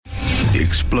The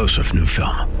explosive new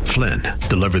film, Flynn,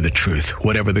 deliver the truth,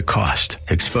 whatever the cost,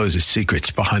 exposes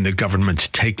secrets behind the government's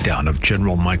takedown of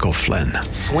General Michael Flynn.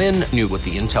 Flynn knew what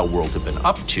the intel world had been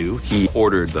up to. He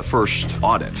ordered the first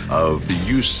audit of the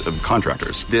use of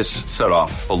contractors. This set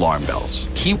off alarm bells.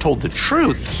 He told the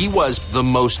truth. He was the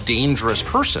most dangerous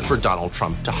person for Donald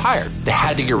Trump to hire. They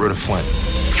had to get rid of Flynn.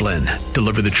 Flynn,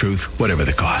 deliver the truth, whatever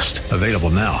the cost. Available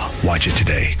now. Watch it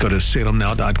today. Go to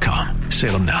salemnow.com.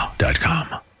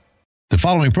 salemnow.com. The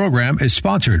following program is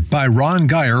sponsored by Ron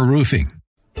Geyer Roofing.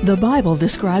 The Bible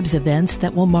describes events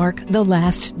that will mark the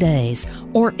last days,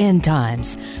 or end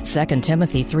times. 2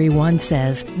 Timothy 3:1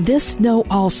 says, "This know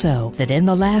also, that in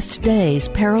the last days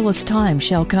perilous times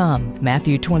shall come."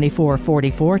 Matthew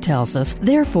 24:44 tells us,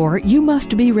 "Therefore you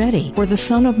must be ready, for the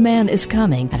Son of Man is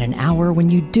coming at an hour when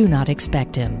you do not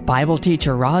expect him." Bible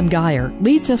teacher Ron Geyer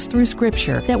leads us through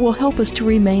Scripture that will help us to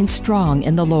remain strong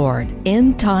in the Lord.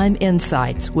 End Time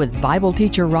Insights with Bible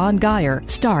teacher Ron Geyer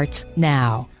starts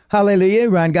now. Hallelujah.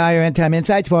 Ron Geyer, End Time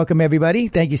Insights. Welcome, everybody.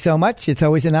 Thank you so much. It's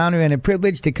always an honor and a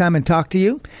privilege to come and talk to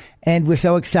you. And we're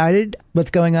so excited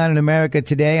what's going on in America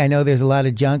today. I know there's a lot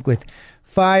of junk with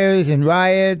fires and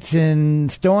riots and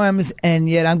storms, and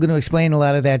yet I'm going to explain a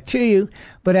lot of that to you.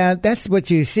 But that's what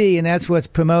you see, and that's what's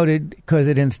promoted because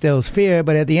it instills fear.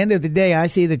 But at the end of the day, I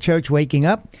see the church waking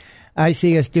up. I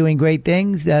see us doing great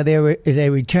things. There is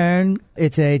a return.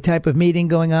 It's a type of meeting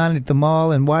going on at the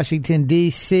mall in Washington,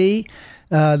 D.C.,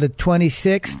 the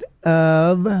 26th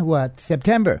of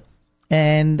September.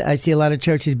 And I see a lot of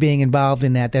churches being involved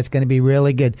in that. That's going to be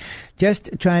really good. Just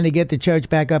trying to get the church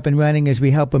back up and running as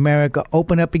we help America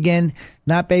open up again,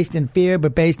 not based in fear,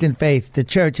 but based in faith. The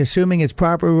church assuming its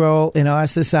proper role in our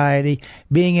society,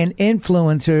 being an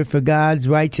influencer for God's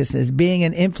righteousness, being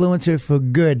an influencer for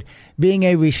good, being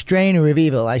a restrainer of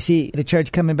evil. I see the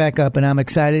church coming back up, and I'm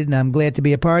excited, and I'm glad to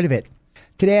be a part of it.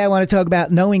 Today I want to talk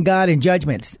about knowing God and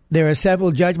judgments. There are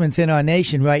several judgments in our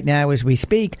nation right now as we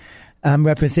speak. I'm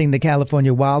referencing the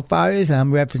California wildfires.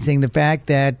 I'm referencing the fact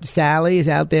that Sally is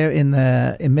out there in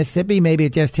Mississippi. Maybe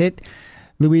it just hit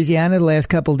Louisiana the last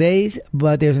couple days,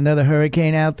 but there's another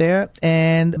hurricane out there.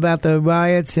 And about the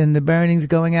riots and the burnings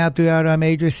going out throughout our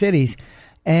major cities.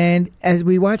 And as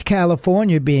we watch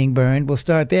California being burned, we'll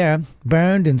start there,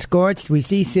 burned and scorched. We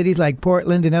see cities like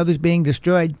Portland and others being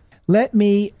destroyed. Let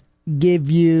me give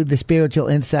you the spiritual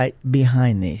insight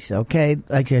behind these, okay?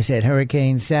 Like I said,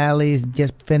 Hurricane Sally's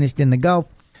just finished in the Gulf.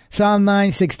 Psalm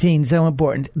 9:16, so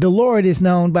important. The Lord is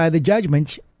known by the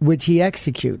judgments which he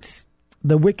executes.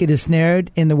 The wicked is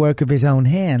snared in the work of his own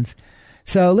hands.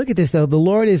 So look at this, though. The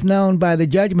Lord is known by the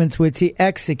judgments which he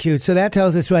executes. So that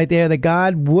tells us right there that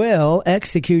God will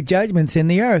execute judgments in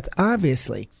the earth,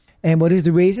 obviously. And what is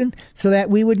the reason? So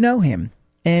that we would know him.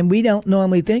 And we don't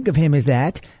normally think of him as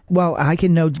that. Well, I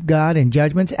can know God and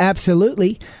judgments.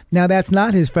 Absolutely. Now, that's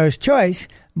not his first choice,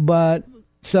 but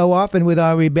so often with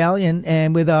our rebellion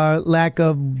and with our lack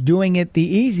of doing it the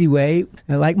easy way,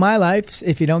 like my life,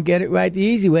 if you don't get it right the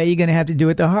easy way, you're going to have to do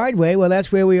it the hard way. Well,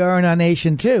 that's where we are in our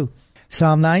nation, too.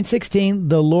 Psalm 9:16,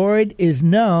 the Lord is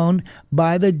known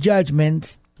by the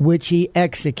judgments which he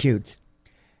executes.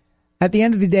 At the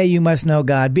end of the day, you must know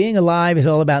God. Being alive is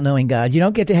all about knowing God. You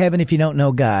don't get to heaven if you don't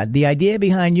know God. The idea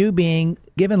behind you being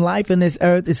given life in this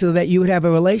earth is so that you would have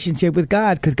a relationship with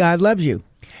God, because God loves you.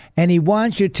 And he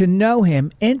wants you to know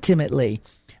him intimately.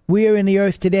 We are in the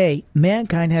earth today.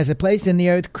 Mankind has a place in the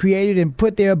earth created and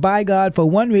put there by God for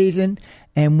one reason,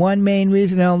 and one main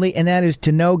reason only, and that is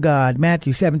to know God.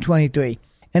 Matthew 7:23.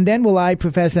 And then will I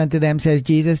profess unto them, says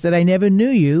Jesus, that I never knew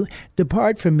you.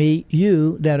 Depart from me,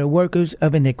 you that are workers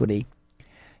of iniquity.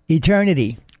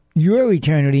 Eternity. Your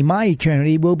eternity, my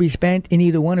eternity, will be spent in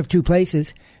either one of two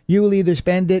places. You will either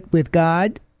spend it with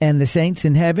God and the saints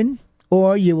in heaven,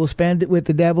 or you will spend it with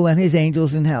the devil and his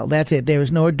angels in hell. That's it. There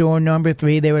is no door number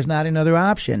 3. There is not another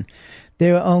option.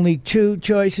 There are only two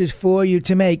choices for you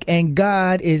to make, and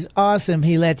God is awesome.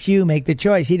 He lets you make the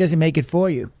choice. He doesn't make it for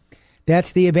you.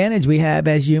 That's the advantage we have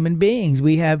as human beings.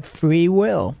 We have free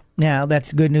will. Now,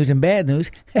 that's good news and bad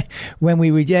news. When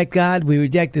we reject God, we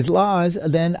reject his laws,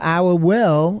 then our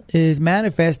will is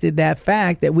manifested, that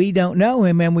fact that we don't know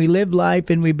him and we live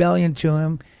life in rebellion to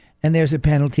him, and there's a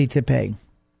penalty to pay.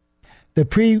 The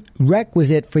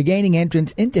prerequisite for gaining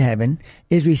entrance into heaven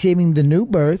is receiving the new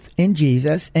birth in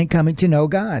Jesus and coming to know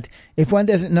God. If one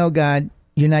doesn't know God,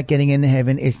 you're not getting into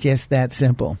heaven. It's just that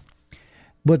simple.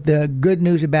 But the good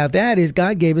news about that is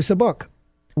God gave us a book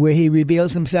where he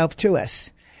reveals himself to us.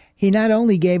 He not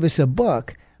only gave us a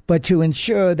book, but to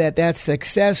ensure that that's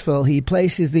successful, he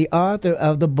places the author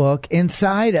of the book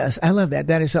inside us. I love that.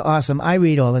 That is so awesome. I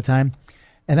read all the time.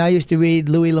 And I used to read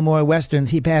Louis L'Amour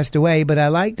Westerns. He passed away, but I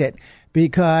liked it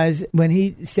because when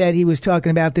he said he was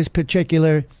talking about this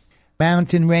particular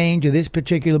mountain range or this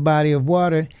particular body of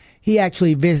water, he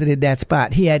actually visited that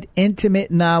spot. He had intimate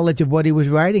knowledge of what he was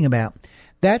writing about.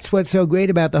 That's what's so great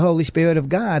about the Holy Spirit of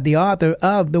God, the author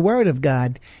of the Word of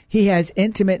God. He has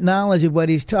intimate knowledge of what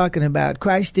he's talking about.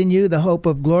 Christ in you, the hope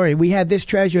of glory. We have this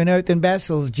treasure in earthen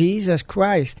vessels, Jesus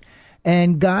Christ.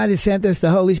 And God has sent us the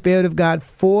Holy Spirit of God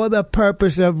for the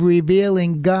purpose of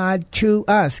revealing God to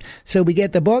us. So we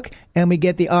get the book and we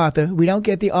get the author. We don't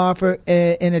get the author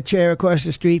in a chair across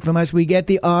the street from us. We get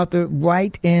the author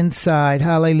right inside.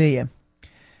 Hallelujah.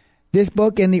 This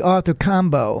book and the author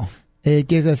combo, it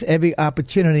gives us every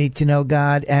opportunity to know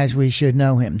God as we should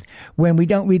know him. When we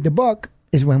don't read the book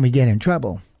is when we get in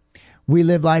trouble. We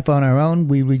live life on our own.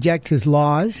 We reject his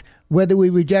laws. Whether we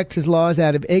reject his laws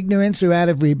out of ignorance or out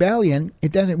of rebellion,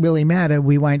 it doesn't really matter.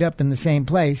 We wind up in the same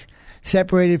place,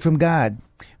 separated from God.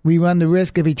 We run the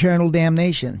risk of eternal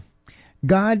damnation.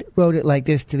 God wrote it like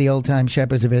this to the old-time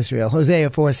shepherds of Israel.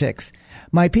 Hosea 4:6.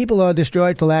 My people are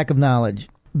destroyed for lack of knowledge.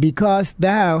 Because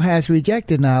thou hast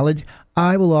rejected knowledge,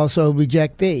 I will also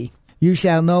reject thee. You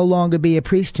shall no longer be a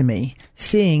priest to me,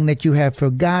 seeing that you have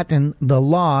forgotten the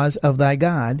laws of thy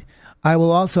God. I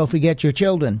will also forget your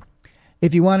children.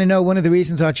 If you want to know one of the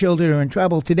reasons our children are in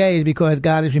trouble today is because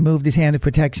God has removed his hand of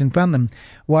protection from them.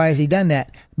 Why has he done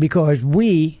that? Because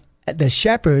we, the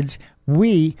shepherds,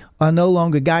 we are no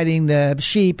longer guiding the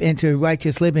sheep into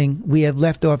righteous living. We have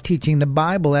left off teaching the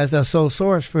Bible as our sole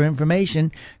source for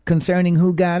information concerning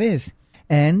who God is.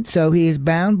 And so he is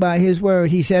bound by his word.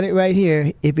 He said it right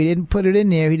here. If he didn't put it in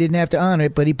there, he didn't have to honor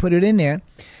it, but he put it in there.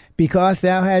 Because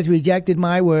thou hast rejected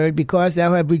my word, because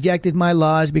thou hast rejected my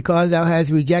laws, because thou hast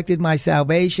rejected my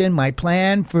salvation, my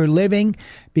plan for living,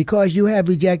 because you have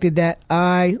rejected that,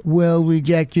 I will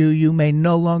reject you. You may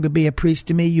no longer be a priest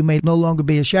to me. You may no longer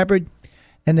be a shepherd.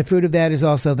 And the fruit of that is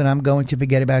also that I'm going to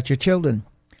forget about your children.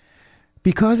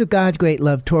 Because of God's great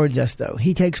love towards us, though,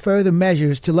 he takes further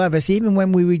measures to love us even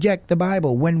when we reject the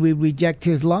Bible, when we reject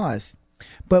his laws.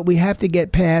 But we have to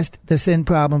get past the sin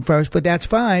problem first, but that's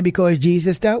fine because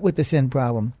Jesus dealt with the sin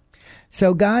problem.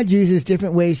 So God uses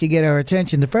different ways to get our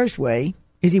attention. The first way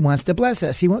is he wants to bless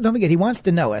us. Don't forget, he wants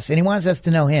to know us, and he wants us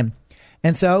to know him.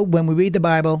 And so when we read the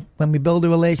Bible, when we build a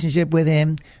relationship with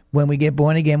him, when we get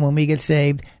born again, when we get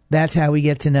saved, that's how we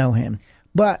get to know him.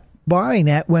 But barring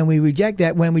that, when we reject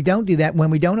that, when we don't do that,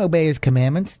 when we don't obey his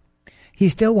commandments, he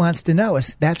still wants to know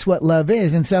us. That's what love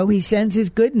is. And so he sends his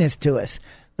goodness to us.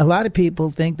 A lot of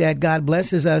people think that God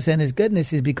blesses us and his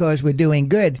goodness is because we're doing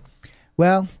good.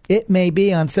 Well, it may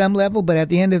be on some level, but at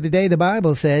the end of the day, the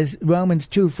Bible says, Romans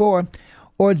 2:4,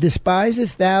 or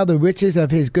despisest thou the riches of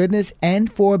his goodness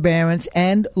and forbearance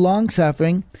and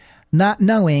longsuffering, not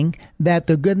knowing that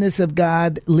the goodness of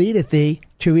God leadeth thee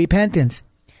to repentance.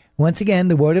 Once again,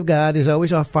 the Word of God is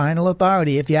always our final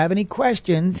authority. If you have any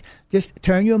questions, just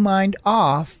turn your mind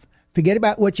off, forget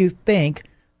about what you think,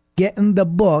 get in the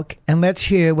book, and let's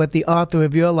hear what the author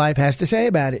of your life has to say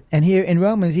about it. And here in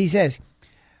Romans, he says,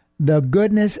 the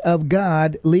goodness of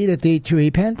God leadeth thee to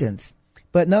repentance.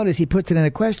 But notice he puts it in a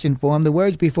question form. The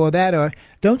words before that are,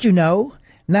 don't you know,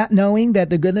 not knowing that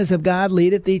the goodness of God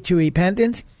leadeth thee to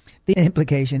repentance? The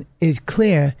implication is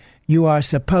clear. You are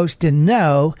supposed to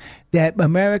know that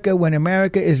America, when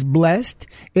America is blessed,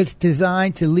 it's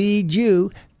designed to lead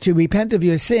you to repent of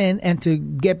your sin and to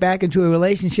get back into a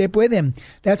relationship with him.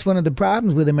 That's one of the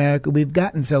problems with America. We've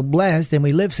gotten so blessed and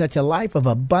we live such a life of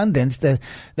abundance. The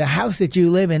house that you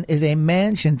live in is a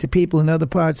mansion to people in other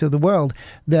parts of the world.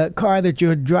 The car that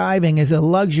you're driving is a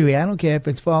luxury. I don't care if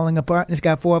it's falling apart and it's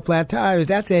got 4 flat tires.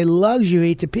 That's a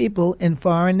luxury to people in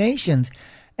foreign nations.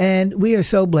 And we are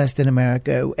so blessed in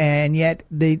America, and yet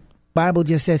the Bible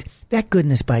just says, that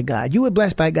goodness by God. You were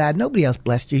blessed by God. Nobody else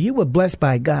blessed you. You were blessed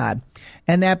by God.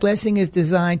 And that blessing is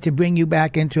designed to bring you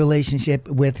back into relationship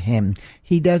with him.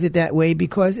 He does it that way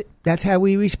because that's how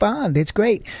we respond. It's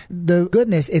great. The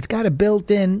goodness, it's got a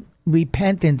built-in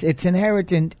repentance. It's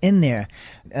inherent in there.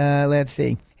 Let's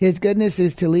see. His goodness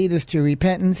is to lead us to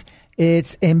repentance.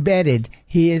 It's embedded.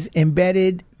 He has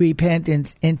embedded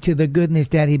repentance into the goodness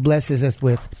that he blesses us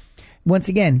with. Once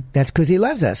again, that's because he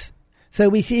loves us. So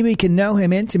we see we can know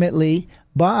him intimately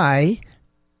by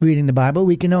reading the Bible.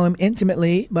 We can know him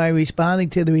intimately by responding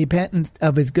to the repentance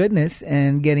of his goodness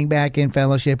and getting back in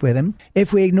fellowship with him.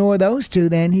 If we ignore those two,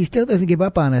 then he still doesn't give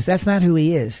up on us. That's not who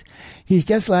he is. He's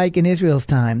just like in Israel's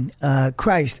time.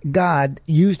 Christ, God,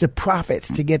 used the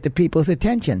prophets to get the people's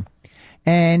attention.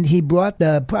 And he brought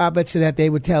the prophets so that they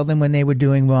would tell them when they were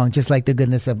doing wrong, just like the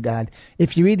goodness of God.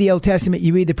 If you read the Old Testament,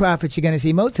 you read the prophets, you're going to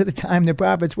see most of the time the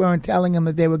prophets weren't telling them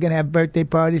that they were going to have birthday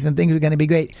parties and things were going to be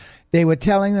great. They were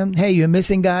telling them, hey, you're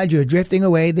missing God, you're drifting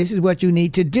away, this is what you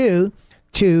need to do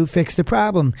to fix the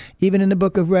problem. Even in the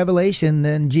book of Revelation,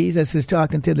 then Jesus is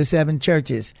talking to the 7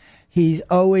 churches. He's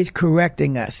always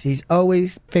correcting us. He's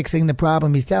always fixing the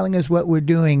problem. He's telling us what we're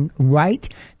doing right.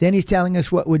 Then he's telling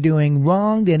us what we're doing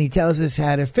wrong. Then he tells us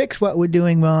how to fix what we're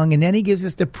doing wrong. And then he gives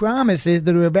us the promises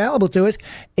that are available to us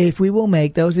if we will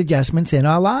make those adjustments in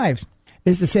our lives.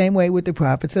 It's the same way with the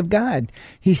prophets of God.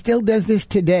 He still does this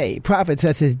today. Prophets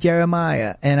such as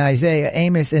Jeremiah and Isaiah,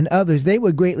 Amos, and others, they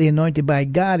were greatly anointed by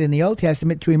God in the Old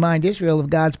Testament to remind Israel of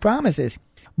God's promises,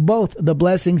 both the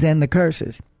blessings and the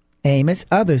curses. Amos,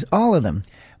 others, all of them.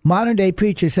 Modern-day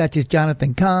preachers such as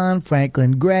Jonathan Cahn,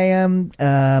 Franklin Graham,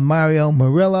 Mario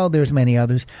Murillo, there's many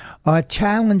others, are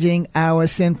challenging our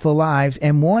sinful lives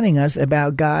and warning us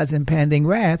about God's impending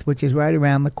wrath, which is right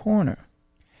around the corner.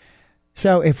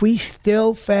 So if we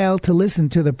still fail to listen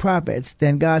to the prophets,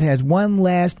 then God has one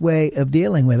last way of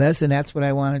dealing with us, and that's what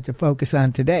I wanted to focus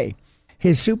on today.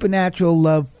 His supernatural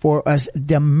love for us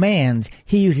demands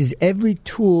he uses every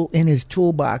tool in his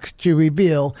toolbox to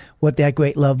reveal what that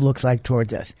great love looks like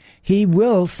towards us. He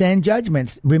will send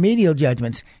judgments, remedial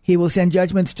judgments. He will send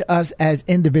judgments to us as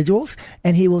individuals,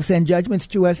 and he will send judgments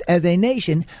to us as a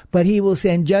nation, but he will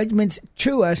send judgments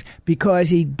to us because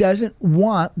he doesn't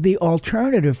want the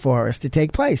alternative for us to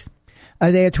take place.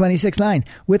 Isaiah 26:9,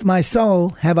 with my soul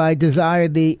have I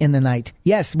desired thee in the night.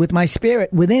 Yes, with my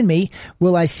spirit within me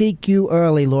will I seek you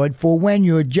early, Lord. For when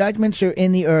your judgments are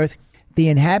in the earth, the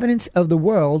inhabitants of the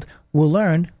world will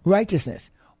learn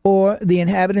righteousness. Or the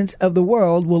inhabitants of the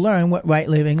world will learn what right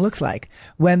living looks like.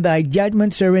 When thy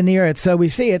judgments are in the earth. So we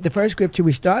see it. The first scripture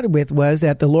we started with was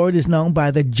that the Lord is known by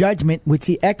the judgment which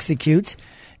he executes.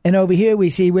 And over here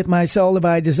we see, with my soul have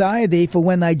I desired thee, for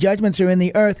when thy judgments are in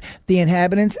the earth, the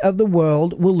inhabitants of the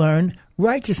world will learn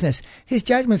righteousness. His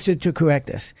judgments are to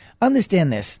correct us.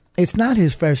 Understand this. It's not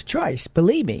his first choice.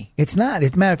 Believe me, it's not.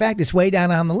 As a matter of fact, it's way down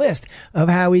on the list of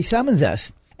how he summons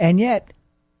us. And yet,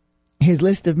 his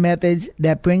list of methods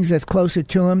that brings us closer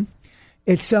to him,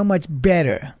 it's so much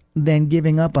better than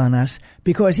giving up on us,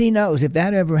 because he knows if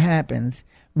that ever happens,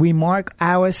 we mark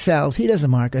ourselves. He doesn't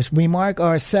mark us. We mark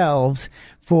ourselves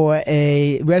for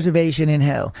a reservation in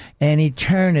hell, an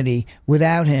eternity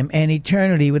without him, an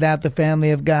eternity without the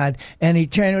family of God, an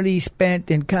eternity spent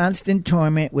in constant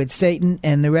torment with Satan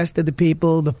and the rest of the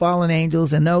people, the fallen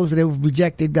angels, and those that have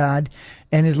rejected God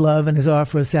and his love and his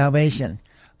offer of salvation.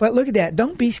 But look at that.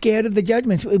 Don't be scared of the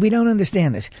judgments. We don't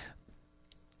understand this.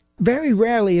 Very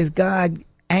rarely is God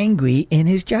angry in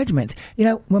his judgments. You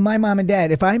know, when my mom and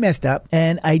dad, if I messed up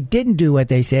and I didn't do what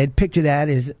they said, picture that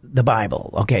as the Bible,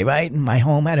 okay, right? My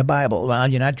home had a Bible. Well,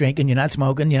 you're not drinking, you're not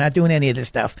smoking, you're not doing any of this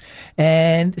stuff.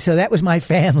 And so that was my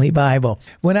family Bible.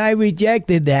 When I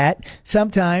rejected that,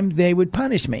 sometimes they would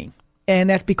punish me, and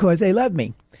that's because they loved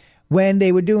me. When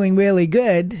they were doing really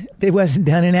good, it wasn't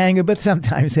done in anger, but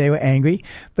sometimes they were angry.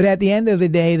 But at the end of the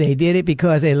day, they did it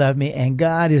because they loved me, and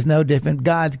God is no different.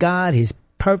 God's God, he's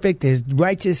perfect, his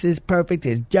righteousness is perfect,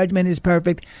 his judgment is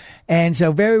perfect, and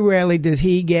so very rarely does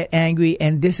he get angry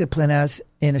and discipline us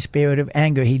in a spirit of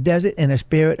anger. He does it in a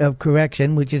spirit of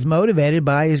correction, which is motivated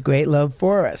by his great love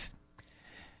for us.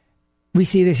 We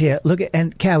see this here. Look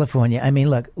at California. I mean,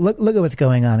 look at what's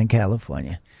going on in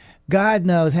California. God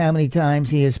knows how many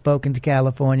times he has spoken to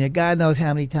California. God knows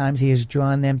how many times he has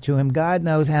drawn them to him. God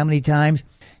knows how many times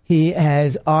he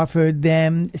has offered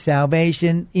them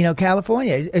salvation. You know,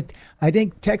 California, I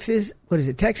think Texas,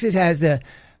 Texas has the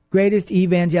greatest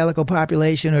evangelical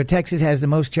population, or Texas has the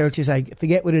most churches. I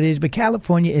forget what it is, but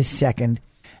California is second.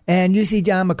 And you see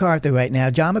John MacArthur right now.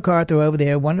 John MacArthur over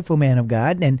there, wonderful man of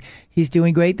God, and he's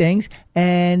doing great things.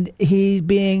 And he's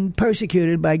being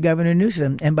persecuted by Governor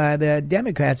Newsom and by the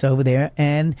Democrats over there.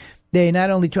 And they not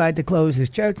only tried to close his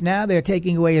church, now they're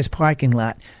taking away his parking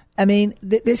lot. I mean,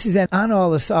 this is an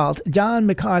on-all assault. John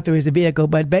MacArthur is the vehicle,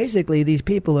 but basically these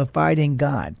people are fighting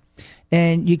God.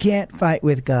 And you can't fight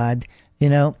with God. You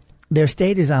know, their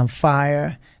state is on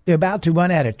fire. They're about to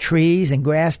run out of trees and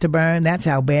grass to burn. That's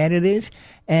how bad it is.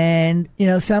 And, you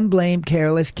know, some blame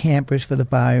careless campers for the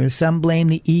fires. Some blame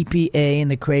the EPA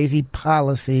and the crazy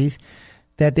policies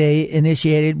that they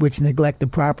initiated, which neglect the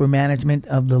proper management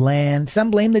of the land.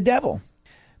 Some blame the devil.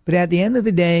 But at the end of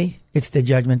the day, it's the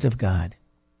judgment of God.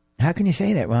 How can you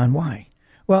say that, Ron? Why?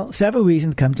 Well, several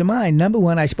reasons come to mind. Number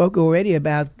one, I spoke already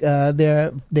about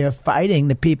they're fighting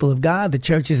the people of God, the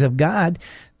churches of God.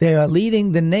 They are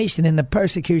leading the nation in the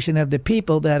persecution of the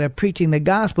people that are preaching the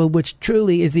gospel, which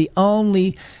truly is the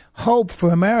only hope for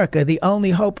America, the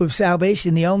only hope of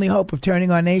salvation, the only hope of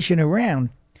turning our nation around.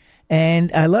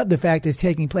 And I love the fact it's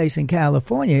taking place in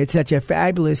California. It's such a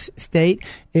fabulous state.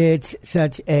 It's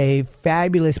such a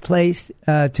fabulous place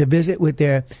to visit with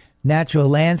their natural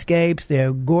landscapes,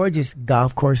 their gorgeous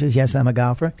golf courses. Yes, I'm a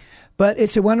golfer. But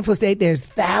it's a wonderful state. There's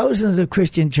thousands of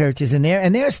Christian churches in there,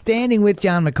 and they're standing with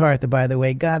John MacArthur, by the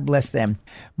way. God bless them.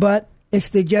 But it's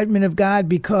the judgment of God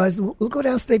because look what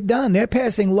else they've done. They're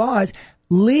passing laws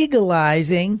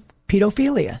legalizing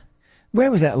pedophilia. Where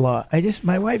was that law?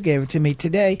 My wife gave it to me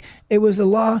today. It was a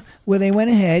law where they went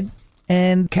ahead,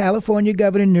 and California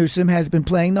Governor Newsom has been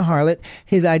playing the harlot.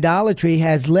 His idolatry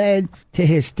has led to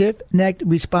his stiff-necked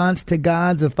response to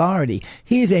God's authority.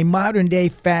 He is a modern-day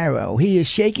Pharaoh. He is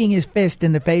shaking his fist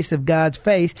in the face of God's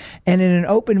face, and in an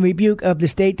open rebuke of the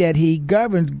state that he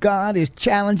governs, God is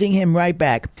challenging him right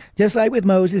back. Just like with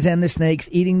Moses and the snakes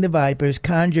eating the vipers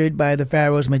conjured by the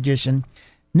Pharaoh's magician,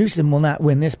 Newsom will not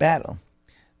win this battle.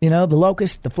 You know, the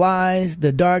locusts, the flies,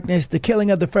 the darkness, the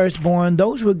killing of the firstborn,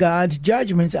 those were God's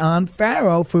judgments on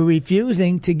Pharaoh for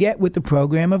refusing to get with the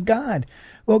program of God.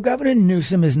 Well, Governor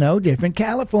Newsom is no different.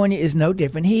 California is no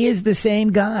different. He is the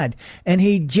same God, and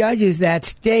he judges that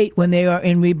state when they are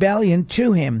in rebellion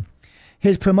to him.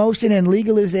 His promotion and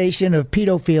legalization of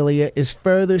pedophilia is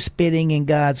further spitting in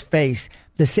God's face.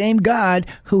 The same God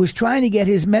who is trying to get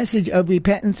his message of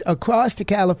repentance across to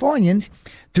Californians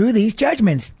through these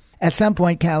judgments. At some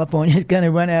point, California is going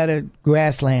to run out of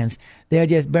grasslands. They're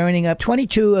just burning up.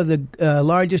 22 of the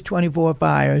largest 24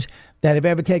 fires that have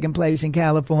ever taken place in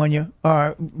California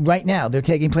are right now. They're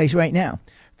taking place right now.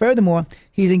 Furthermore,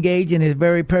 he's engaged in his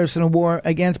very personal war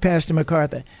against Pastor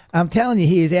MacArthur. I'm telling you,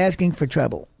 he is asking for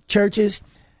trouble. Churches,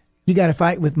 you got to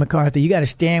fight with MacArthur. You got to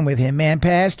stand with him, man.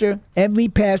 Pastor, every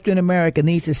pastor in America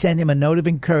needs to send him a note of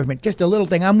encouragement. Just a little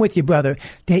thing. I'm with you, brother.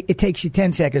 It takes you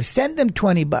 10 seconds. Send them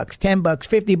 $20, $10,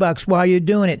 $50 while you're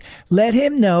doing it. Let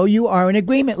him know you are in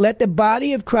agreement. Let the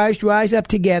body of Christ rise up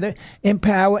together in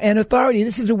power and authority.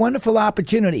 This is a wonderful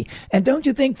opportunity. And don't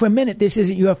you think for a minute this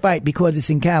isn't your fight because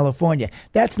it's in California.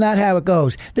 That's not how it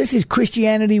goes. This is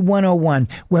Christianity 101.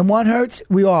 When one hurts,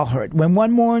 we all hurt. When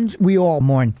one mourns, we all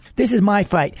mourn. This is my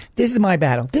fight. This is my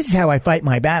battle. This is how I fight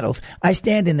my battles. I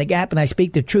stand in the gap and I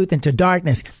speak the truth into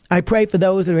darkness. I pray for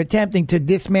those that are attempting to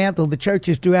dismantle the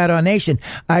churches throughout our nation.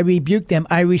 I rebuke them.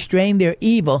 I restrain their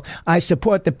evil. I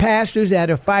support the pastors that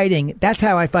are fighting. That's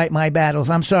how I fight my battles.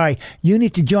 I'm sorry. You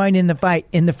need to join in the fight,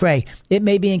 in the fray. It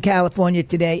may be in California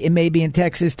today. It may be in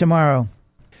Texas tomorrow.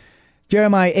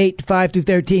 Jeremiah 8,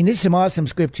 5-13. This is some awesome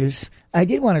scriptures. I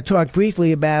did want to talk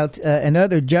briefly about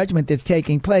another judgment that's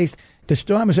taking place. The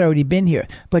storm has already been here,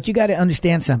 but you got to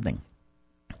understand something.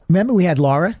 Remember we had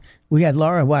Laura? We had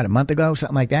Laura, a month ago,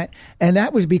 something like that? And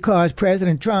that was because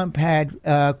President Trump had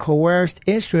coerced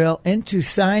Israel into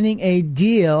signing a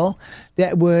deal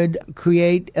that would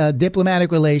create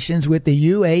diplomatic relations with the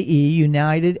UAE,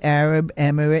 United Arab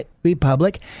Emirates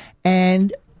Republic,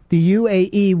 and the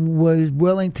UAE was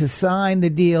willing to sign the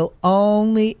deal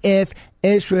only if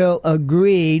Israel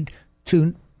agreed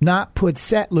to not put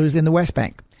settlers in the West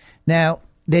Bank. Now,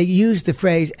 they use the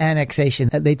phrase annexation.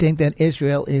 They think that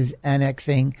Israel is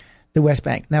annexing the West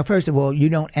Bank. Now, first of all, you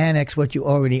don't annex what you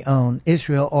already own.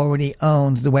 Israel already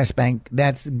owns the West Bank.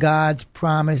 That's God's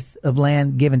promise of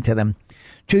land given to them.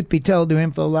 Truth be told, they're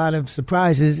in for a lot of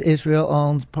surprises. Israel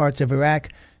owns parts of Iraq,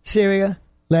 Syria,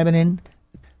 Lebanon.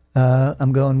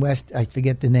 I'm going west. I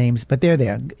forget the names, but they're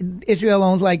there. Israel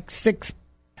owns like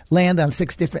land on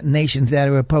 6 different nations that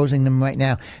are opposing them right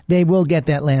now. They will get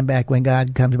that land back when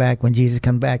God comes back, when Jesus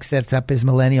comes back, sets up his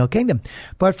millennial kingdom.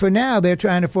 But for now, they're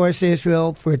trying to force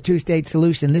Israel for a 2-state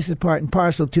solution. This is part and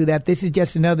parcel to that. This is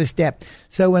just another step.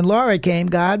 So when Laura came,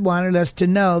 God wanted us to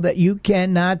know that you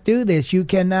cannot do this. You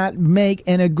cannot make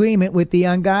an agreement with the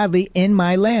ungodly in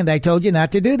my land. I told you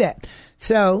not to do that.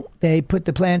 So they put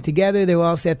the plan together. They were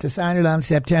all set to sign it on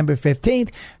September 15th.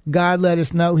 God let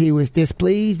us know he was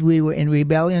displeased. We were in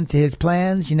rebellion to his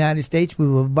plans. United States, we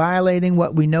were violating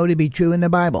what we know to be true in the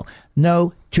Bible.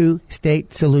 No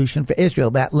 2-state solution for Israel.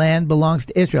 That land belongs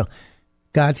to Israel.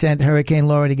 God sent Hurricane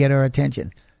Laura to get our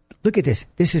attention. Look at this.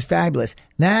 This is fabulous.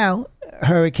 Now,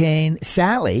 Hurricane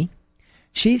Sally,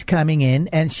 she's coming in,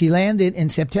 and she landed in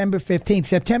September 15th.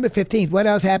 September 15th. What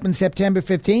else happened September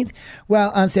 15th?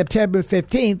 Well, on September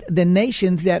 15th, the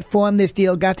nations that formed this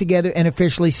deal got together and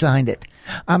officially signed it.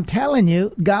 I'm telling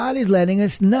you, God is letting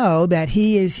us know that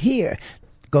he is here.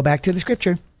 Go back to the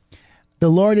scripture. The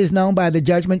Lord is known by the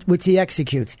judgment which he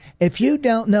executes. If you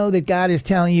don't know that God is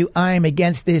telling you, I am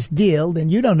against this deal, then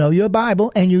you don't know your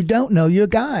Bible and you don't know your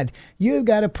God. You've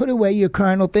got to put away your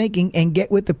carnal thinking and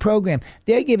get with the program.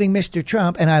 They're giving Mr.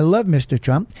 Trump, and I love Mr.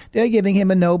 Trump, they're giving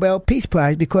him a Nobel Peace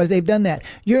Prize because they've done that.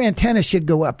 Your antennas should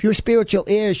go up. Your spiritual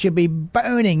ears should be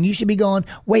burning. You should be going,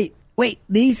 wait,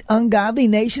 these ungodly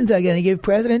nations are going to give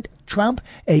President Trump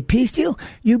a peace deal?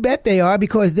 You bet they are,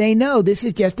 because they know this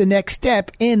is just the next step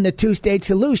in the two-state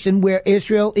solution where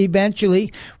Israel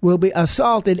eventually will be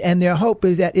assaulted, and their hope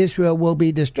is that Israel will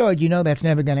be destroyed. You know that's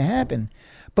never going to happen.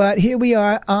 But here we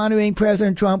are honoring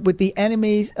President Trump with the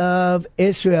enemies of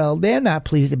Israel. They're not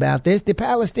pleased about this. The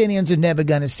Palestinians are never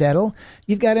going to settle.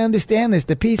 You've got to understand this.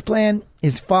 The peace plan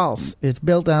is false. It's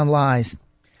built on lies.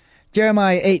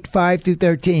 Jeremiah 8,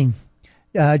 5-13.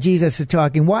 Jesus is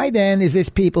talking. Why then is this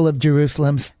people of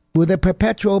Jerusalem with a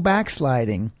perpetual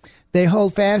backsliding? They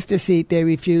hold fast deceit. They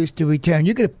refuse to return.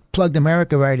 You could have plugged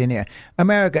America right in there.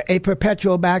 America, a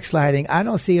perpetual backsliding. I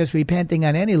don't see us repenting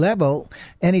on any level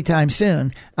anytime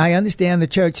soon. I understand the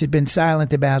church has been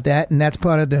silent about that, and that's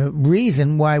part of the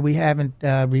reason why we haven't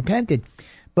repented.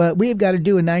 But we've got to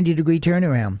do a 90-degree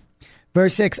turnaround.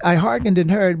 Verse 6, I hearkened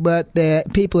and heard, but the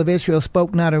people of Israel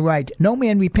spoke not aright. No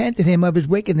man repented him of his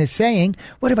wickedness, saying,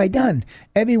 what have I done?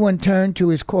 Everyone turned to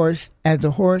his course as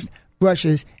the horse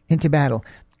rushes into battle.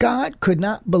 God could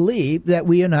not believe that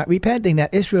we are not repenting,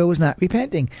 that Israel was not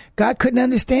repenting. God couldn't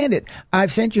understand it.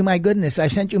 I've sent you my goodness.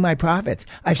 I've sent you my prophets.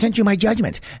 I've sent you my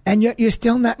judgments. And yet you're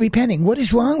still not repenting. What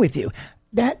is wrong with you?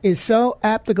 That is so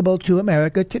applicable to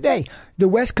America today. The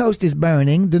West Coast is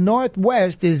burning. The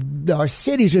Northwest our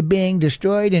cities are being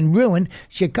destroyed and ruined.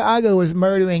 Chicago is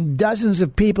murdering dozens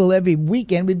of people every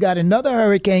weekend. We've got another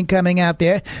hurricane coming out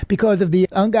there because of the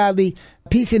ungodly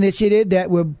peace initiative that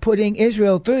we're putting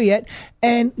Israel through yet.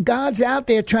 And God's out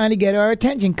there trying to get our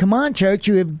attention. Come on, church,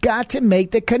 you have got to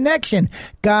make the connection.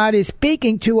 God is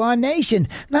speaking to our nation,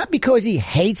 not because he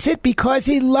hates it, because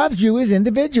he loves you as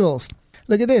individuals.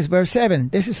 Look at this, verse 7.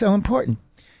 This is so important.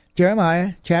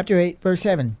 Jeremiah chapter 8, verse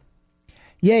 7.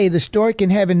 Yea, the stork in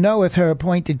heaven knoweth her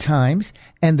appointed times,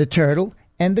 and the turtle,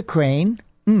 and the crane,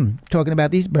 talking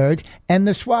about these birds, and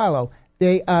the swallow.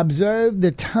 They observe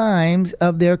the times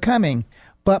of their coming.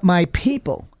 But my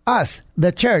people, us,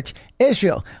 the church,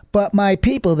 Israel, but my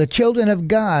people, the children of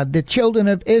God, the children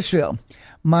of Israel,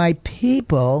 my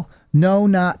people know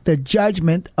not the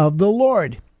judgment of the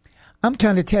Lord. I'm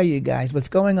trying to tell you guys what's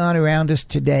going on around us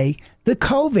today, the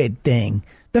COVID thing,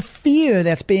 the fear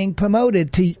that's being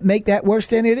promoted to make that worse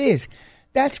than it is.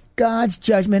 That's God's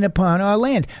judgment upon our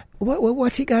land.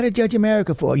 What's he got to judge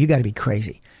America for? You got to be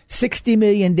crazy. 60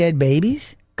 million dead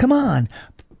babies? Come on.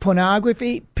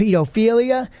 Pornography,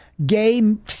 pedophilia, gay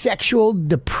sexual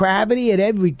depravity at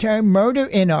every turn, murder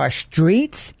in our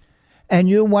streets. And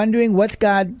you're wondering what's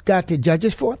God got to judge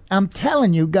us for? I'm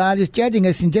telling you, God is judging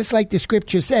us. And just like the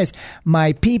scripture says,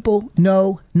 my people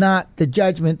know not the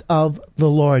judgment of the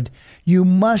Lord. You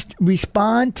must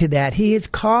respond to that. He is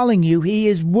calling you. He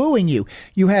is wooing you.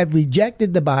 You have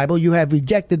rejected the Bible. You have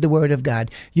rejected the Word of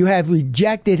God. You have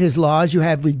rejected his laws. You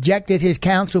have rejected his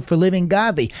counsel for living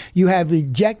godly. You have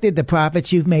rejected the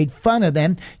prophets. You've made fun of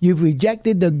them. You've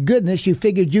rejected the goodness. You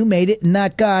figured you made it,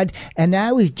 not God. And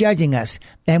now he's judging us.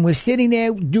 And we're sitting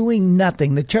there doing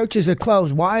nothing. The churches are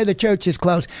closed. Why are the churches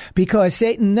closed? Because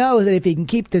Satan knows that if he can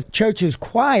keep the churches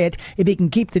quiet, if he can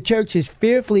keep the churches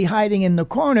fearfully hiding in the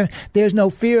corner, there's no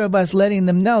fear of us letting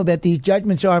them know that these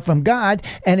judgments are from God,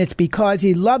 and it's because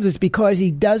he loves us, because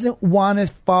he doesn't want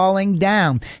us falling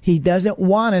down. He doesn't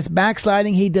want us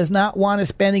backsliding. He does not want us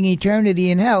spending eternity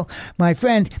in hell. My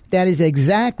friends, that is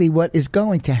exactly what is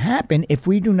going to happen if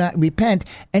we do not repent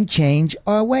and change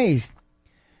our ways.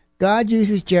 God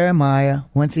uses Jeremiah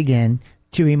once again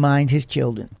to remind his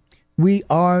children. We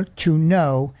are to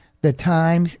know the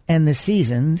times and the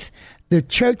seasons. The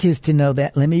church is to know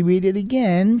that. Let me read it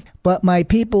again. But my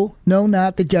people know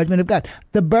not the judgment of God.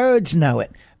 The birds know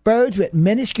it. Birds with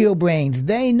minuscule brains,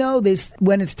 they know this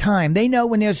when it's time. They know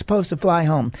when they're supposed to fly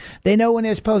home. They know when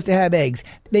they're supposed to have eggs.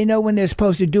 They know when they're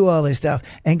supposed to do all this stuff.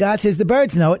 And God says the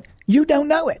birds know it. You don't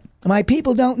know it. My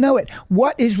people don't know it.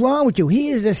 What is wrong with you? He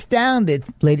is astounded,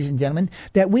 ladies and gentlemen,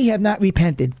 that we have not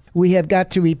repented. We have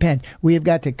got to repent. We have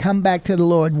got to come back to the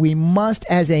Lord. We must,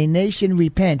 as a nation,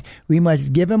 repent. We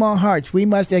must give him our hearts. We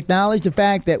must acknowledge the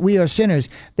fact that we are sinners,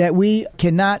 that we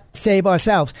cannot save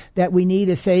ourselves, that we need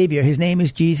a Savior. His name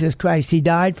is Jesus Christ. He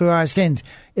died for our sins.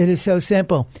 It is so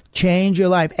simple. Change your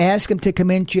life. Ask him to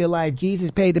come into your life. Jesus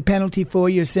paid the penalty for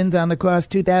your sins on the cross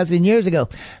 2,000 years ago.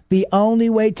 The only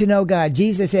way to know God,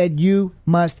 Jesus said, you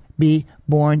must be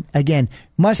born again.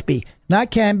 Must be.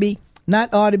 Not can be.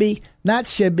 Not ought to be, not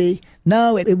should be.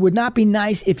 No, it would not be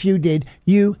nice if you did.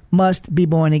 You must be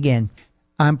born again.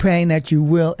 I'm praying that you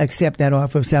will accept that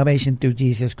offer of salvation through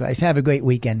Jesus Christ. Have a great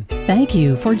weekend. Thank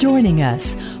you for joining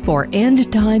us for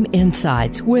End Time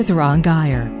Insights with Ron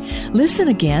Geyer. Listen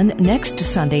again next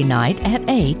Sunday night at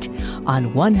 8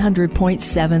 on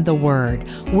 100.7 The Word,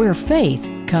 where faith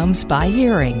comes by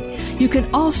hearing. You can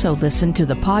also listen to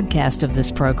the podcast of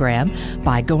this program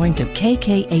by going to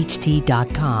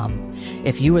kkht.com.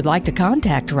 If you would like to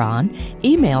contact Ron,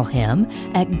 email him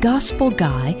at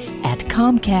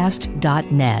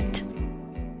gospelguy@comcast.net.